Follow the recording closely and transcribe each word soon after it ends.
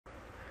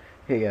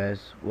Hey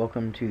guys,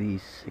 welcome to the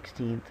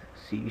 16th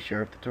C#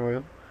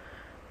 tutorial,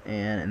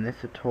 and in this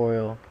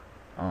tutorial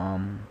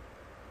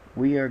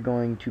we are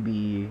going to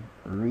be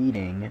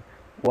reading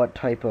what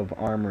type of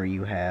armor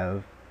you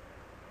have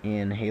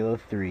in Halo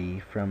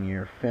 3 from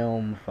your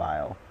film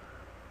file,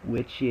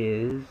 which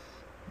is,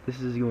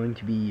 this is going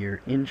to be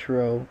your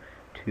intro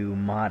to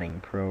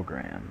modding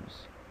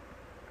programs.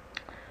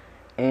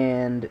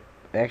 And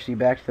actually,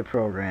 back to the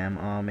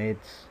program,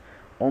 it's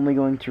only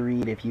going to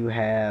read if you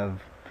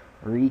have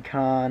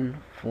recon,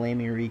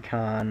 flaming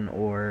recon,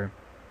 or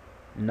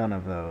none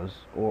of those,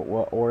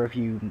 or if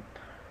you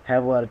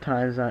have a lot of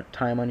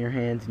time on your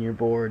hands and you're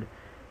bored,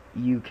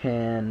 you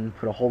can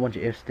put a whole bunch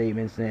of if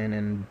statements in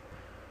and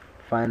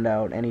find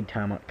out any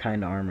kind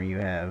of armor you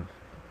have.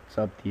 It's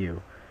up to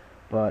you.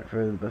 But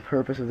for the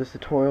purpose of this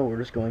tutorial, we're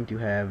just going to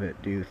have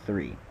it do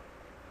 3.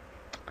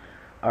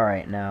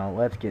 Alright, now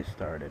let's get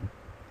started.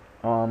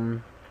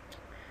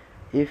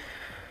 If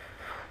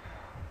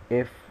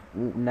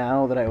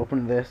now that I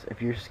opened this,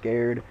 if you're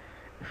scared,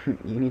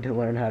 you need to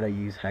learn how to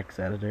use hex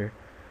editor.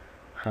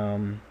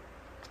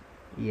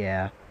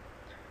 Yeah.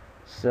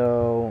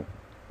 So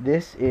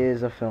this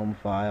is a film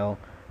file,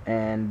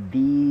 and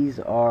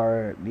these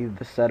are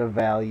the set of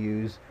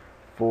values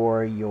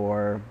for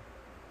your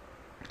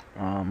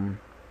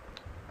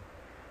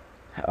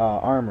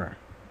armor.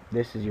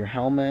 This is your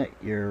helmet,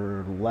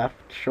 your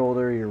left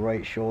shoulder, your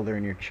right shoulder,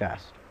 and your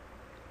chest.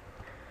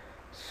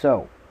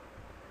 So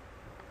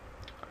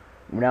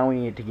now we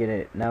need to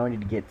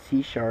get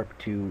C#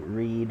 to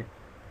read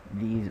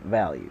these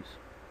values,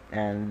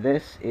 and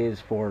this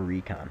is for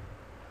recon.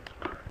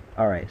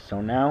 Alright, so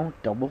now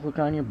double click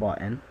on your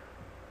button,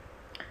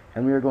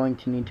 and we are going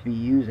to need to be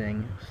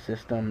using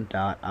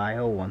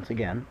system.io once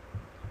again,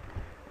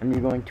 and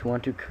you're going to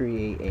want to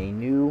create a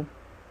new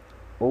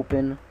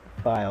open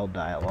file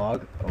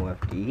dialog,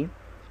 OFD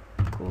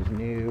equals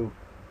new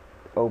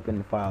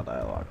open file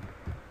dialog.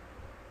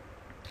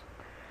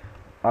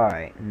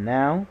 Alright,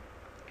 now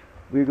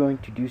we're going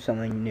to do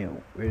something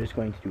new. We're just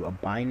going to do a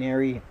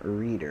binary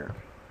reader,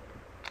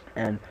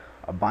 and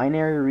a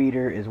binary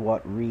reader is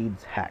what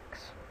reads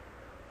hex.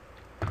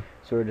 So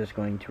we're just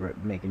going to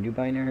make a new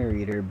binary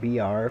reader,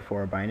 BR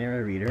for a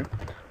binary reader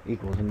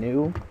equals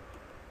new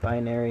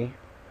binary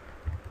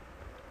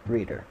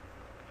reader,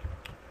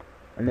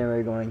 and then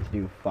we're going to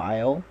do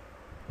file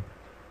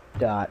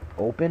dot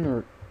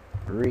open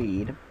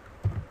read,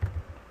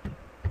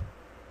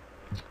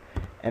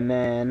 and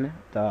then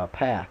the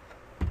path,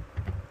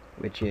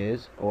 which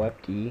is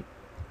OFD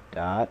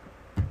dot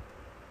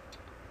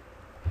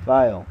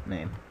file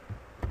name.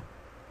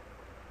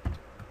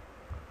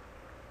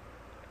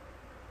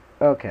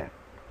 Okay.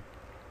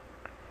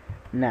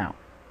 Now,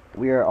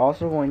 we are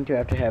also going to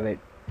have it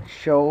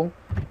show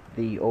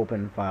the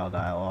open file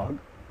dialog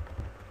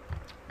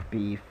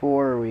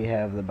before we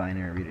have the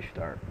binary reader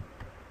start.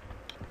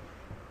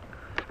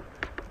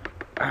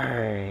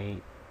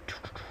 Alright.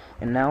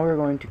 And now we're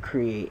going to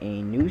create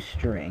a new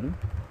string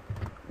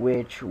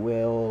which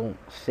will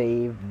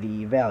save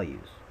the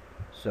values.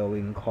 So we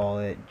can call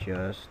it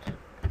just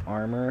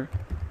armor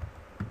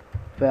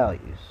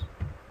values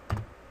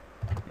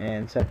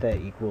and set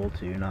that equal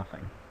to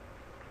nothing.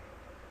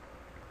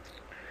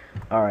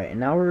 Alright, and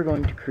now we're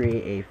going to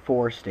create a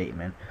for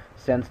statement,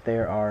 since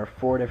there are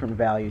 4 different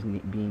values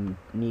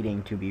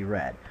needing to be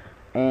read.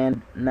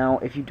 And now,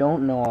 if you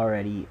don't know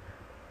already,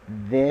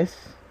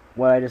 this,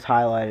 what I just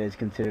highlighted, is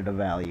considered a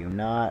value,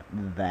 not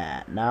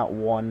that, not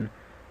one.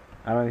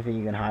 I don't even think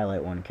you can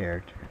highlight one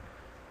character.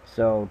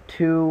 So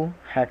 2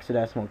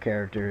 hexadecimal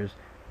characters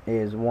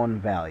is 1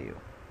 value.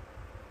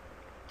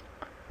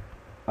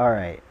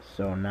 Alright,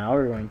 so now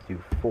we're going to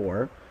do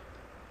 4,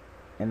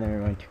 and then we're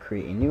going to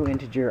create a new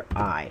integer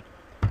I,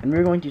 and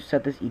we're going to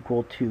set this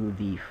equal to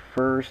the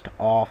first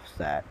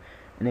offset.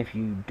 And if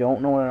you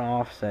don't know what an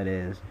offset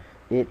is,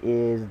 it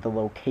is the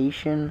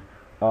location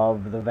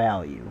of the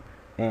value,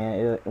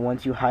 and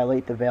once you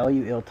highlight the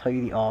value, it'll tell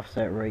you the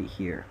offset right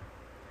here.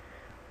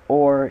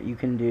 Or you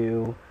can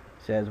do,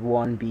 it says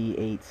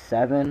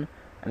 1B87,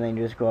 and then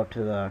you just go up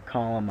to the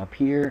column up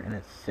here, and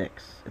it's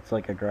 6. It's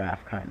like a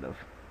graph, kind of.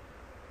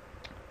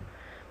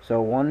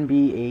 So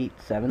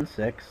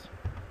 1B876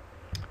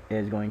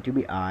 is going to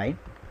be I,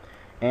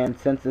 and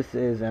since this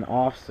is an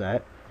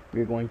offset,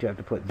 we're going to have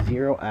to put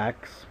 0x,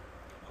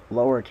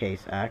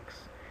 lowercase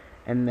x,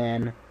 and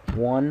then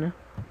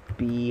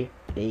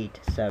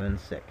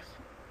 1B876,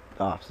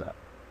 the offset.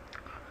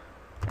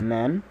 And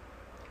then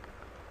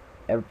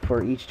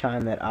for each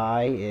time that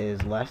I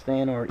is less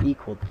than or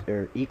equal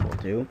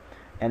to,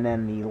 and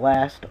then the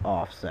last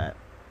offset,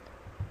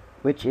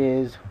 which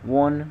is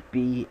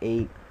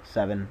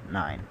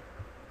 1B879.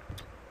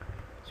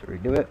 So we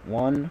do it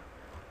 0x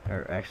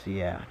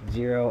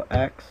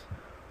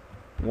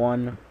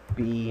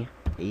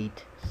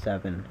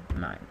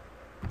 1B879,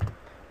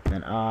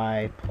 then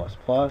I plus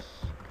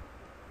plus.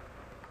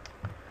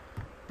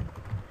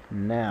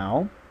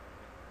 Now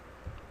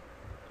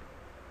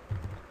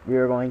we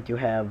are going to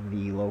have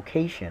the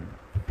location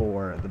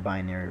for the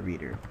binary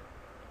reader.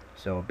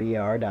 So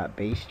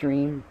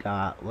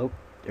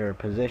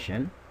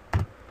br.basestream.position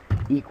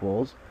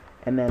equals,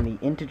 and then the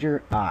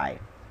integer I,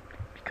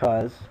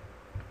 because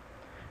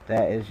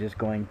that is just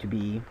going to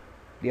be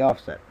the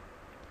offset.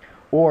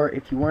 Or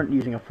if you weren't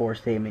using a for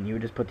statement, you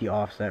would just put the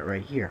offset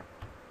right here.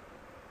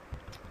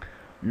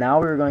 Now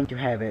we're going to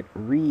have it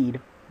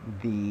read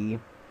the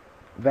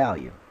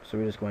value. So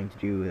we're just going to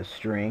do a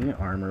string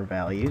armor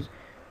values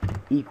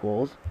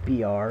equals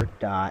br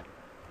dot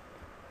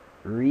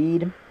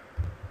read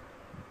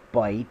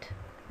byte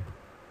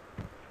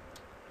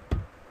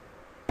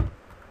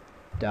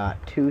dot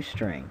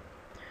toString.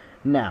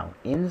 Now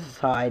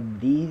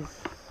inside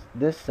this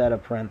set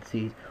of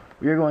parentheses,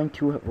 we're going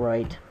to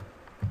write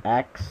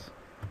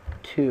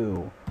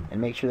x2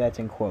 and make sure that's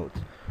in quotes.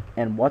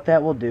 And what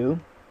that will do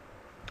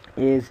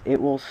is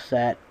it will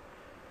set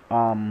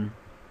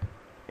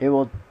it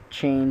will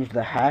change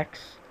the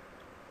hex,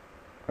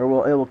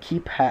 or it will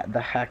keep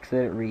the hex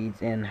that it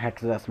reads in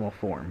hexadecimal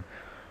form.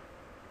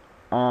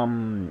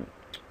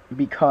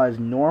 Because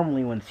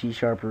normally when C#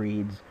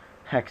 reads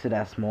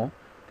hexadecimal,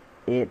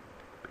 it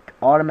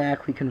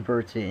automatically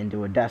converts it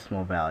into a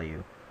decimal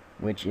value,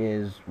 which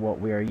is what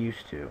we are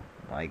used to,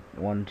 like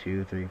 1,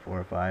 2, 3,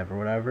 4, 5, or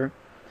whatever.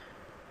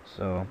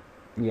 So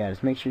yeah,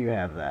 just make sure you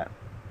have that.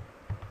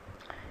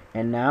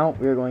 And now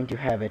we're going to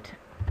have it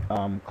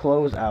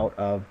close out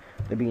of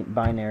the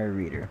binary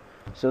reader,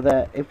 so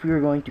that if we were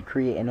going to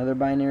create another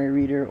binary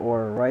reader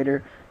or a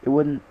writer, we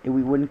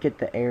wouldn't get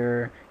the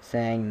error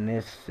saying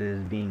this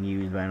is being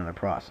used by another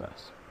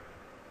process.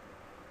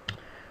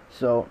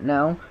 So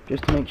now,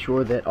 just to make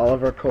sure that all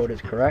of our code is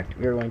correct,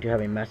 we are going to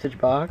have a message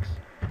box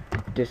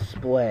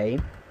display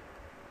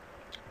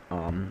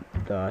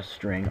the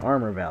string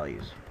armor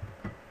values,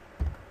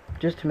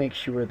 just to make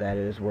sure that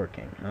it is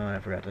working. I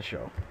forgot to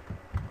show.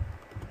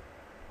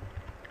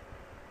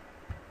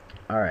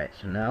 Alright,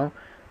 so now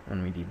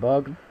when we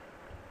debug,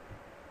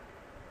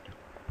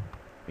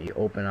 we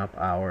open up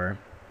our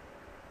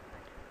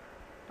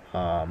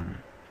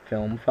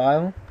film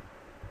file,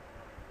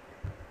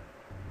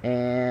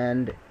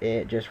 and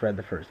it just read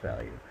the first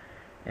value.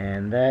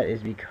 And that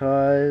is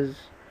because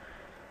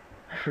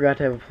I forgot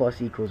to have a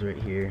plus equals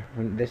right here.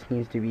 This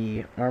needs to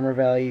be armor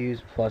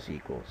values plus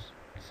equals.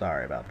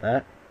 Sorry about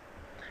that.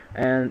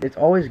 And it's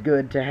always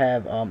good to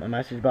have a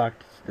message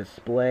box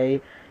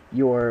display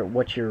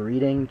what you're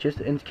reading,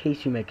 just in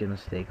case you make a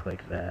mistake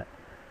like that.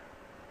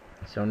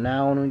 So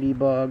now when we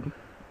debug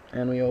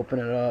and we open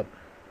it up,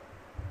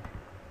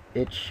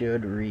 it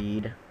should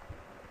read,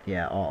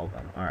 yeah, all of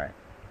them. Alright.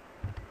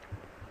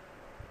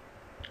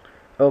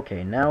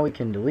 Okay, now we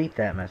can delete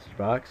that message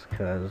box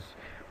because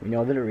we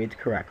know that it reads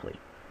correctly.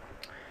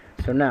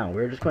 So now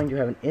we're just going to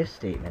have an if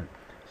statement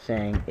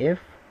saying if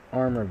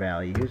armor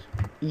values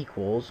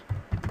equals,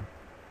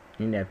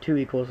 you need to have two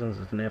equals since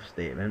it's an if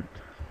statement.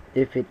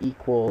 If it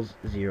equals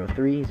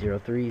 03,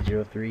 03,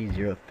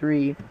 03,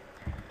 03,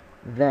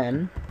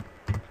 then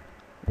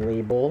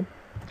label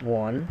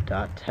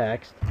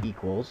 1.text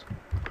equals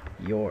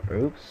your,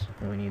 oops,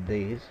 we need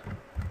these,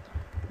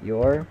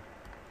 your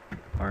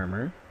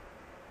armor.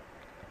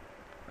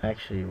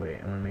 Actually,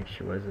 wait, I want to make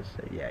sure, what does this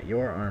say? Yeah,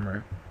 your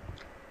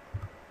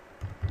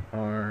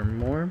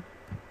armor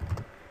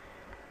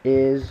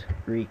is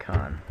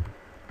recon.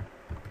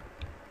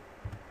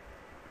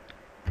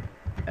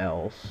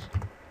 Else,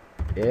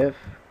 if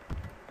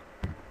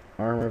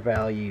armor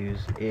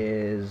values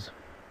is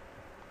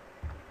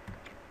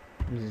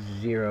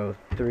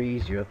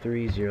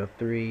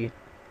 030303,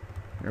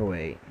 or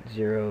wait,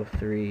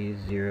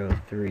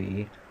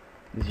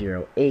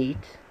 030308,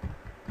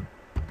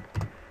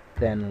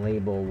 then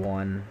label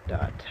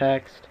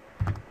 1.text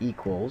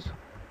equals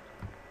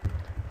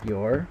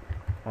your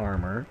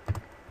armor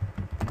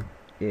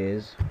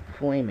is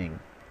flaming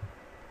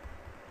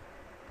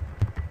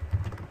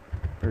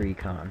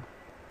recon.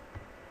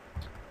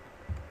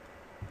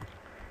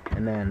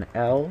 And then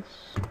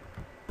else,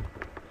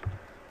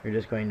 you're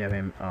just going to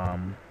have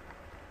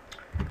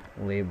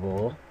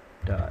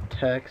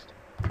label.text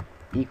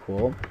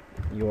equal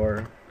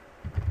your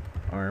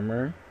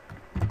armor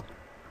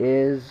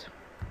is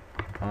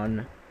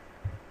unknown.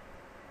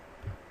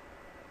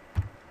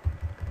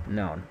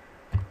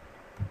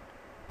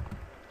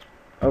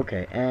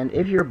 Okay, and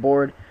if you're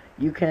bored,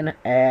 you can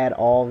add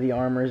all the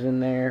armors in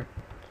there,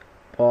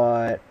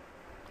 but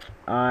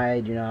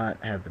I do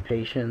not have the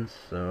patience,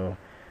 so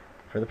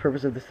for the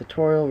purpose of this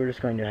tutorial, we're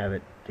just going to have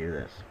it do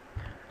this.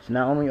 So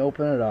now when we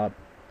open it up,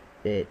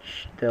 the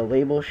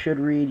label should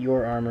read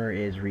your armor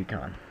is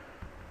recon.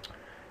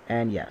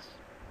 And yes.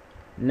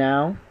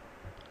 Now,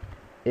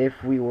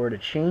 if we were to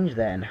change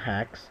that in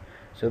hex,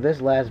 so this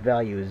last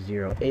value is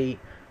 08,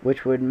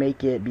 which would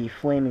make it be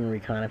flaming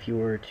recon if you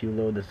were to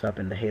load this up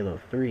into Halo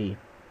 3.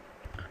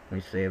 Let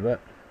me save it.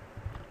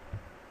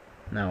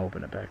 Now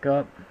open it back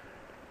up.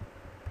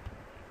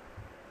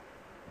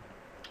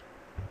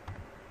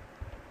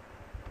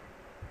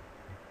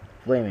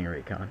 Flaming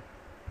recon.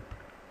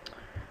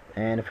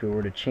 And if we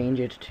were to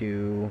change it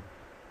to,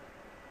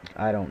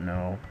 I don't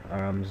know,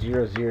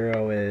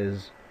 00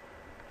 is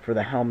for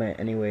the helmet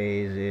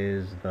anyways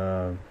is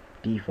the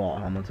default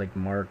helmets, like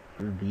Mark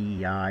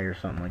VI or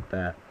something like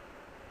that,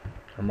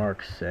 or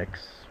Mark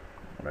 6,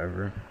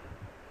 whatever.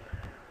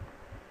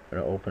 I'm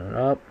gonna open it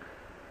up.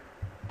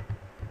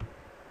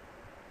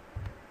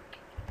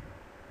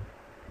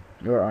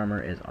 Your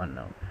armor is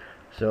unknown.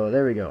 So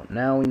there we go.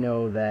 Now we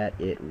know that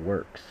it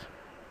works.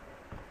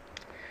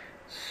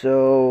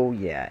 So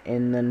yeah,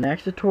 in the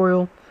next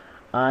tutorial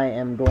I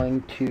am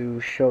going to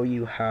show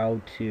you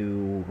how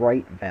to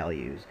write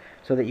values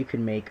so that you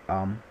can make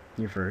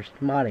your first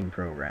modding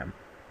program.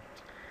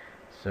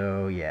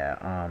 So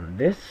yeah,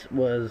 this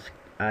was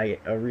a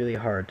really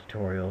hard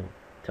tutorial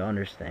to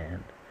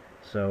understand.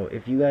 So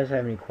if you guys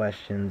have any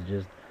questions,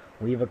 just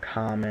leave a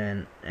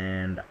comment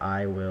and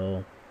I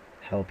will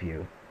help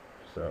you.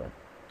 So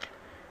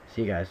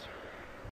see you guys.